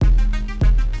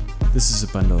This is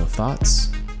a bundle of thoughts.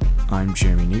 I'm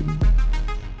Jeremy Newton.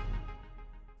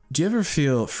 Do you ever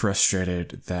feel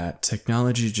frustrated that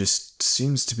technology just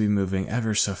seems to be moving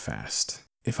ever so fast?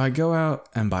 If I go out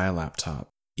and buy a laptop,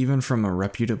 even from a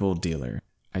reputable dealer,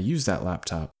 I use that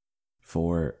laptop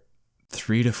for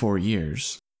 3 to 4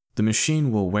 years, the machine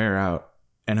will wear out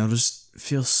and it'll just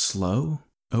feel slow.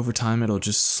 Over time, it'll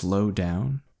just slow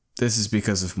down. This is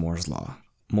because of Moore's Law.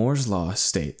 Moore's Law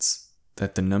states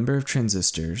that the number of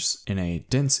transistors in a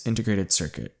dense integrated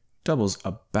circuit doubles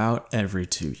about every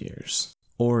 2 years.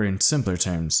 Or in simpler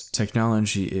terms,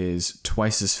 technology is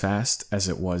twice as fast as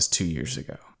it was 2 years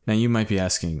ago. Now you might be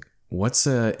asking, what's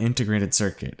an integrated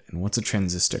circuit and what's a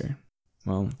transistor?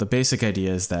 Well, the basic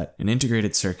idea is that an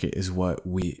integrated circuit is what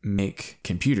we make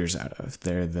computers out of.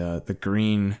 They're the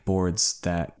green boards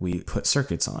that we put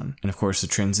circuits on. And of course, a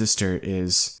transistor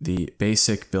is the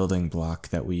basic building block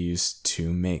that we use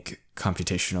to make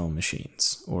computational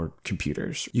machines or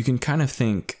computers. You can kind of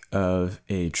think of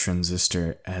a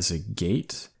transistor as a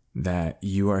gate that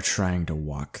you are trying to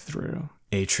walk through.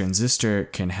 A transistor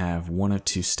can have one of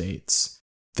two states.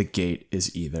 The gate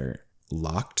is either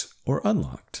locked or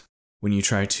unlocked. When you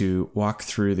try to walk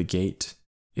through the gate,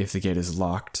 if the gate is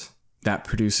locked, that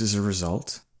produces a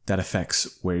result that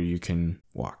affects where you can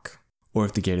walk. Or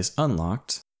if the gate is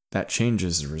unlocked, that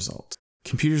changes the result.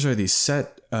 Computers are these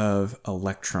set of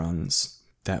electrons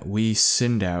that we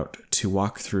send out to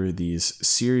walk through these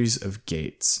series of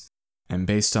gates. And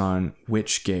based on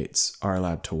which gates are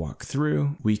allowed to walk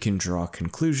through, we can draw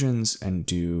conclusions and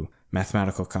do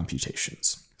mathematical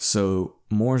computations. So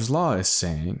Moore's Law is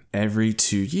saying every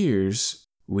 2 years,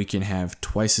 we can have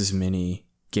twice as many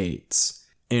gates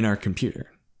in our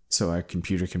computer. So our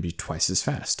computer can be twice as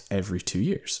fast every 2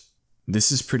 years.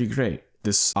 This is pretty great.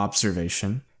 This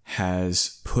observation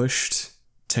has pushed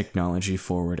technology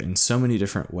forward in so many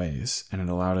different ways, and it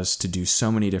allowed us to do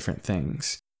so many different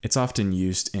things. It's often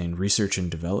used in research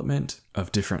and development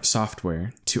of different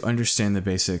software to understand the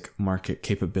basic market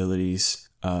capabilities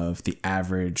of the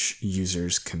average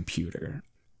user's computer.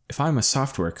 If I'm a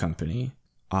software company,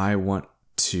 I want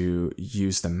to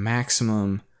use the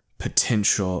maximum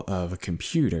potential of a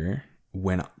computer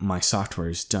when my software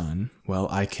is done. Well,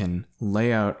 I can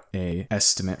lay out an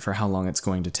estimate for how long it's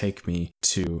going to take me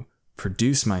to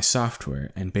produce my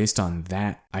software, and based on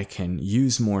that, I can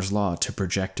use Moore's Law to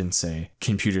project and say,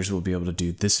 computers will be able to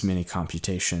do this many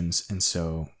computations, and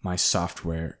so my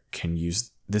software can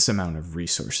use this amount of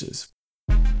resources.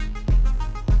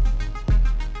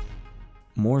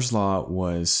 Moore's Law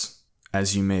was,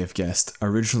 as you may have guessed,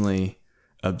 originally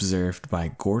observed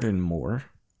by Gordon Moore,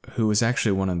 who was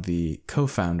actually one of the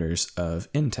co-founders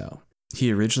of Intel.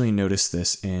 He originally noticed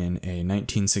this in a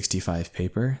 1965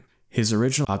 paper. His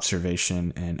original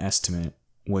observation and estimate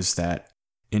was that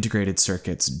integrated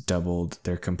circuits doubled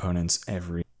their components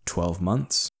every 12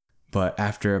 months. But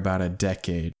after about a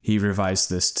decade, he revised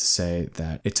this to say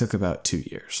that it took about 2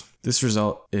 years. This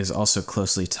result is also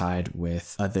closely tied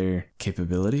with other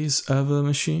capabilities of a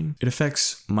machine. It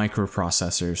affects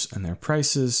microprocessors and their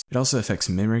prices. It also affects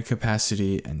memory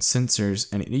capacity and sensors,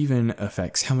 and it even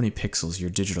affects how many pixels your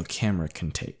digital camera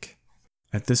can take.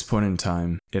 At this point in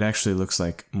time, it actually looks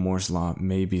like Moore's Law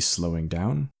may be slowing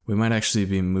down. We might actually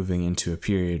be moving into a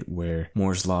period where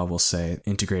Moore's Law will say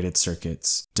integrated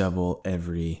circuits double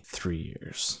every 3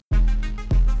 years.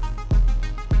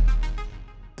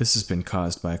 This has been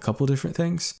caused by a couple different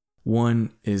things.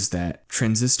 One is that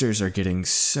transistors are getting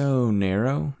so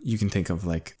narrow, you can think of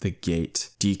like the gate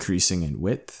decreasing in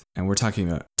width, and we're talking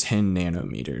about 10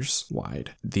 nanometers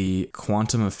wide. The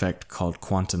quantum effect called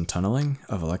quantum tunneling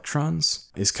of electrons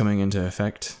is coming into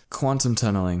effect. Quantum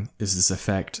tunneling is this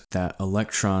effect that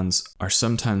electrons are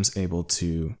sometimes able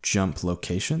to jump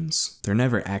locations. They're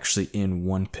never actually in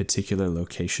one particular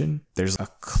location. There's a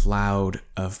cloud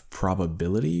of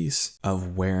probabilities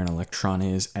of where an electron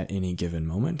is at any given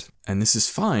moment. And this is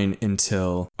fine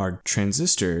until our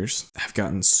transistors have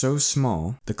gotten so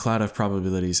small, the cloud of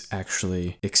probabilities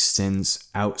actually extends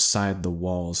outside the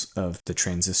walls of the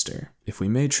transistor. If we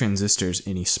made transistors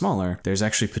any smaller, there's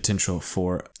actually potential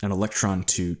for an electron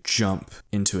to jump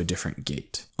into a different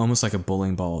gate. Almost like a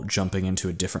bowling ball jumping into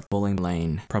a different bowling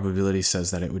lane. Probability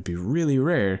says that it would be really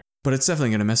rare, but it's definitely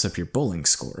going to mess up your bowling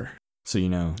score. So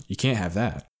you can't have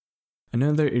that.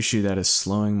 Another issue that is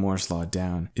slowing Moore's Law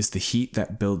down is the heat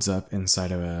that builds up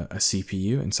inside of a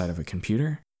CPU, inside of a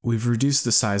computer. We've reduced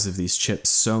the size of these chips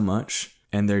so much,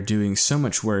 and they're doing so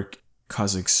much work,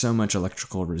 causing so much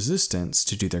electrical resistance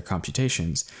to do their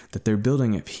computations, that they're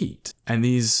building up heat. And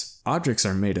these objects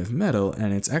are made of metal,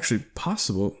 and it's actually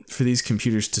possible for these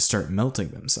computers to start melting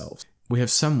themselves. We have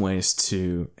some ways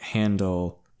to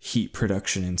handle heat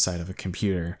production inside of a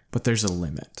computer, but there's a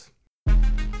limit.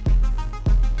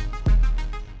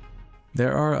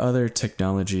 There are other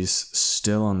technologies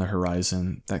still on the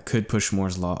horizon that could push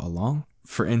Moore's law along.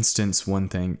 For instance, one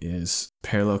thing is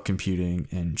parallel computing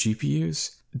and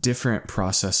GPUs. Different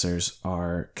processors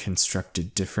are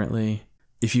constructed differently.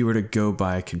 If you were to go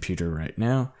buy a computer right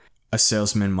now, a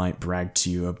salesman might brag to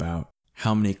you about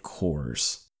how many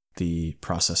cores the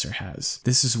processor has.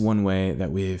 This is one way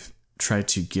that we've tried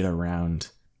to get around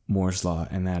Moore's law,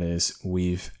 and that is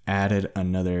we've added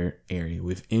another area.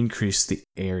 We've increased the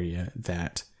area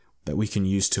that we can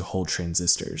use to hold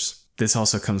transistors. This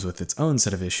also comes with its own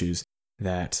set of issues,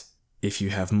 that if you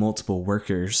have multiple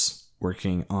workers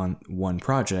working on one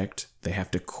project, they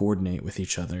have to coordinate with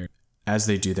each other as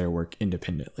they do their work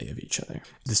independently of each other.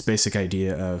 This basic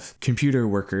idea of computer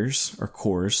workers or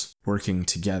cores working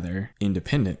together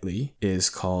independently is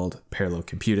called parallel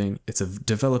computing. It's a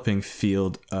developing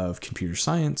field of computer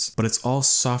science, but it's all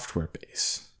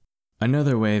software-based.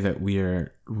 Another way that we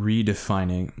are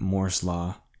redefining Moore's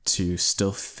law to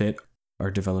still fit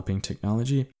our developing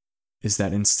technology is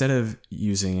that instead of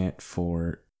using it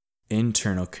for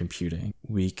internal computing,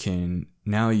 we can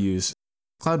now use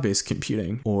cloud-based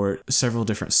computing or several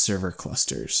different server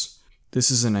clusters.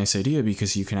 This is a nice idea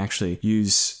because you can actually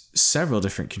use several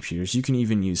different computers. You can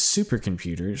even use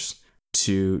supercomputers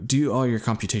to do all your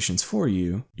computations for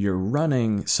you. You're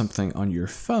running something on your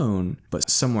phone, but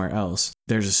somewhere else,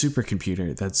 there's a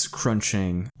supercomputer that's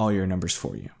crunching all your numbers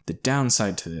for you. The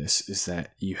downside to this is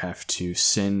that you have to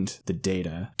send the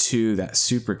data to that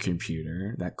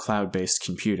supercomputer, that cloud-based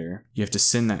computer. You have to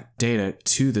send that data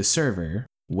to the server,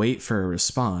 wait for a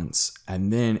response,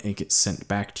 and then it gets sent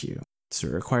back to you. So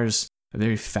it requires a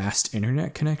very fast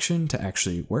internet connection to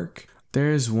actually work.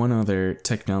 There is one other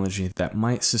technology that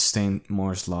might sustain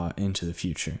Moore's law into the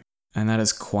future, and that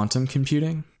is quantum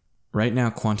computing. Right now,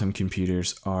 quantum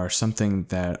computers are something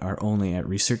that are only at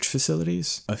research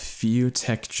facilities. A few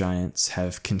tech giants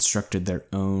have constructed their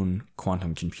own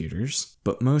quantum computers,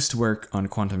 but most work on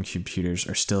quantum computers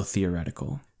are still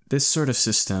theoretical. This sort of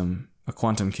system, a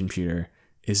quantum computer,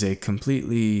 is a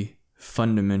completely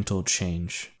fundamental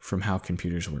change from how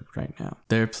computers work right now.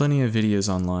 There are plenty of videos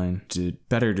online to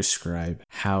better describe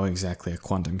how exactly a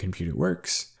quantum computer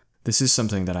works. This is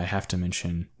something that I have to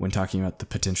mention when talking about the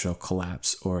potential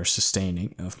collapse or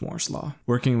sustaining of Moore's law.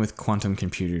 Working with quantum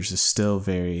computers is still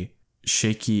very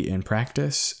shaky in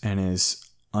practice and is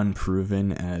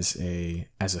unproven as a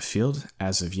field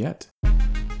as of yet.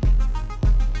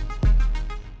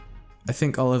 I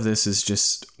think all of this is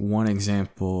just one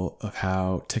example of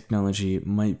how technology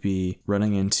might be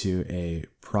running into a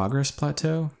progress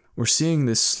plateau. We're seeing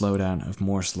this slowdown of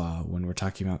Moore's law when we're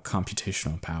talking about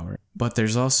computational power, but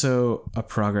there's also a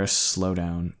progress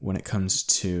slowdown when it comes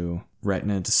to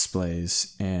retina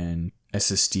displays and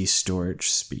SSD storage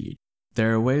speed.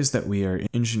 There are ways that we are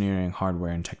engineering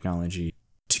hardware and technology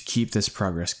to keep this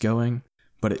progress going,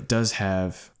 but it does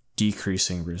have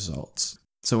decreasing results.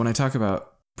 So when I talk about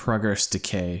progress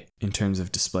decay in terms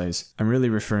of displays, I'm really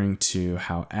referring to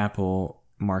how Apple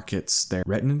markets their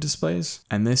retina displays,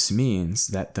 and this means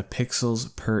that the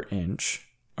pixels per inch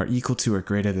are equal to or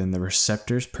greater than the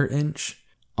receptors per inch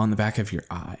on the back of your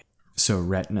eye. So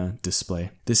retina display.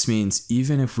 This means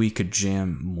even if we could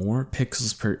jam more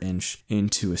pixels per inch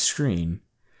into a screen,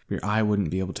 your eye wouldn't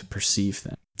be able to perceive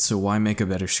them. So why make a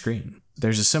better screen?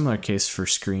 There's a similar case for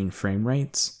screen frame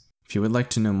rates. If you would like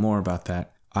to know more about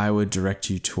that, I would direct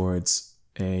you towards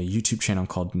a YouTube channel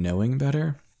called Knowing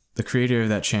Better. The creator of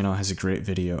that channel has a great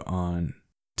video on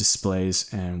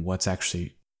displays and what's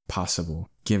actually possible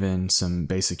given some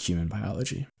basic human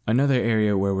biology. Another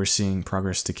area where we're seeing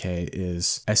progress decay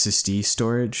is SSD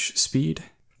storage speed.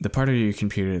 The part of your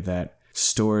computer that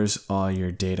stores all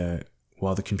your data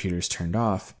while the computer is turned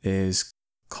off is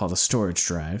called a storage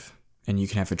drive, and you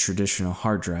can have a traditional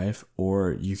hard drive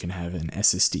or you can have an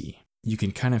SSD. You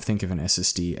can kind of think of an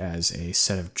SSD as a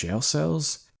set of jail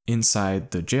cells.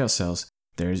 Inside the jail cells,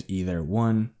 there's either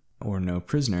one or no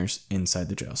prisoners inside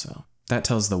the jail cell. That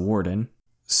tells the warden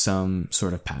some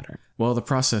sort of pattern. Well, the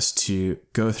process to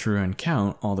go through and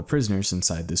count all the prisoners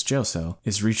inside this jail cell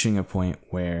is reaching a point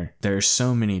where there are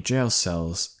so many jail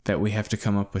cells that we have to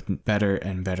come up with better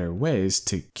and better ways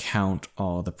to count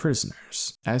all the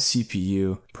prisoners. As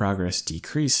CPU progress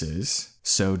decreases,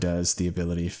 so does the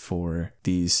ability for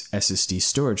these SSD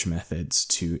storage methods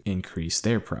to increase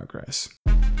their progress.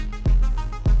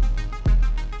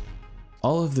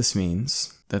 All of this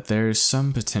means that there is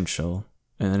some potential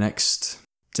in the next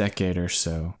decade or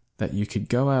so that you could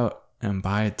go out and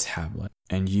buy a tablet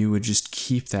and you would just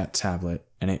keep that tablet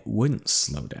and it wouldn't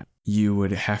slow down. you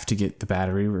would have to get the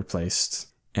battery replaced,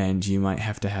 and you might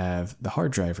have to have the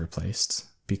hard drive replaced,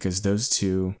 because those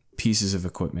two pieces of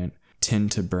equipment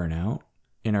tend to burn out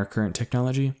in our current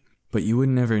technology. But you would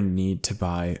never need to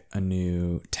buy a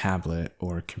new tablet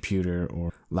or computer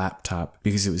or laptop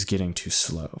because it was getting too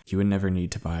slow. You would never need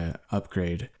to buy an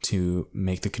upgrade to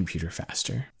make the computer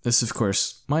faster. This, of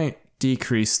course, might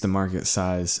decrease the market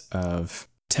size of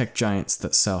tech giants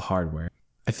that sell hardware.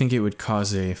 I think it would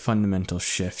cause a fundamental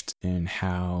shift in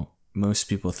how most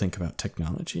people think about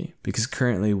technology, because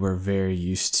currently we're very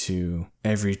used to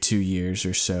every 2 years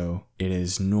or so, it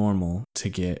is normal to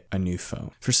get a new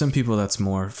phone. For some people that's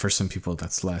more, for some people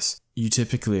that's less. You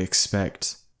typically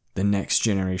expect the next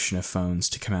generation of phones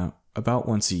to come out about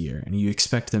once a year, and you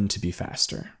expect them to be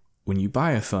faster. When you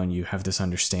buy a phone, you have this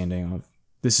understanding of,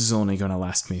 this is only going to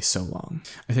last me so long.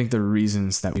 I think the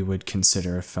reasons that we would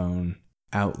consider a phone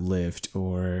outlived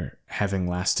or having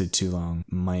lasted too long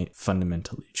might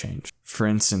fundamentally change. For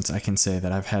instance, I can say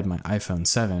that I've had my iPhone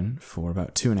 7 for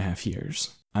about 2.5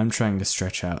 years. I'm trying to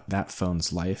stretch out that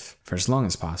phone's life for as long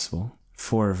as possible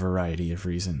for a variety of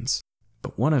reasons.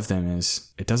 But one of them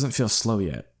is, it doesn't feel slow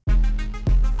yet.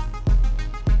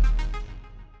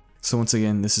 So once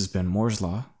again, this has been Moore's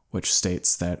Law, which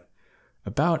states that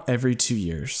about every 2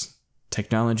 years,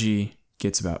 technology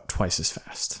gets about twice as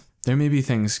fast. There may be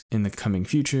things in the coming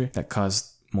future that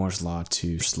cause Moore's Law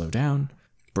to slow down,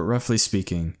 but roughly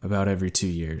speaking, about every 2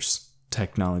 years,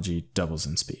 technology doubles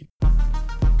in speed.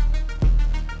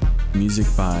 Music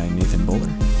by Nathan Bowler.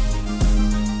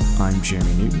 I'm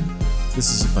Jeremy Newton.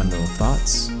 This is a bundle of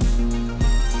thoughts.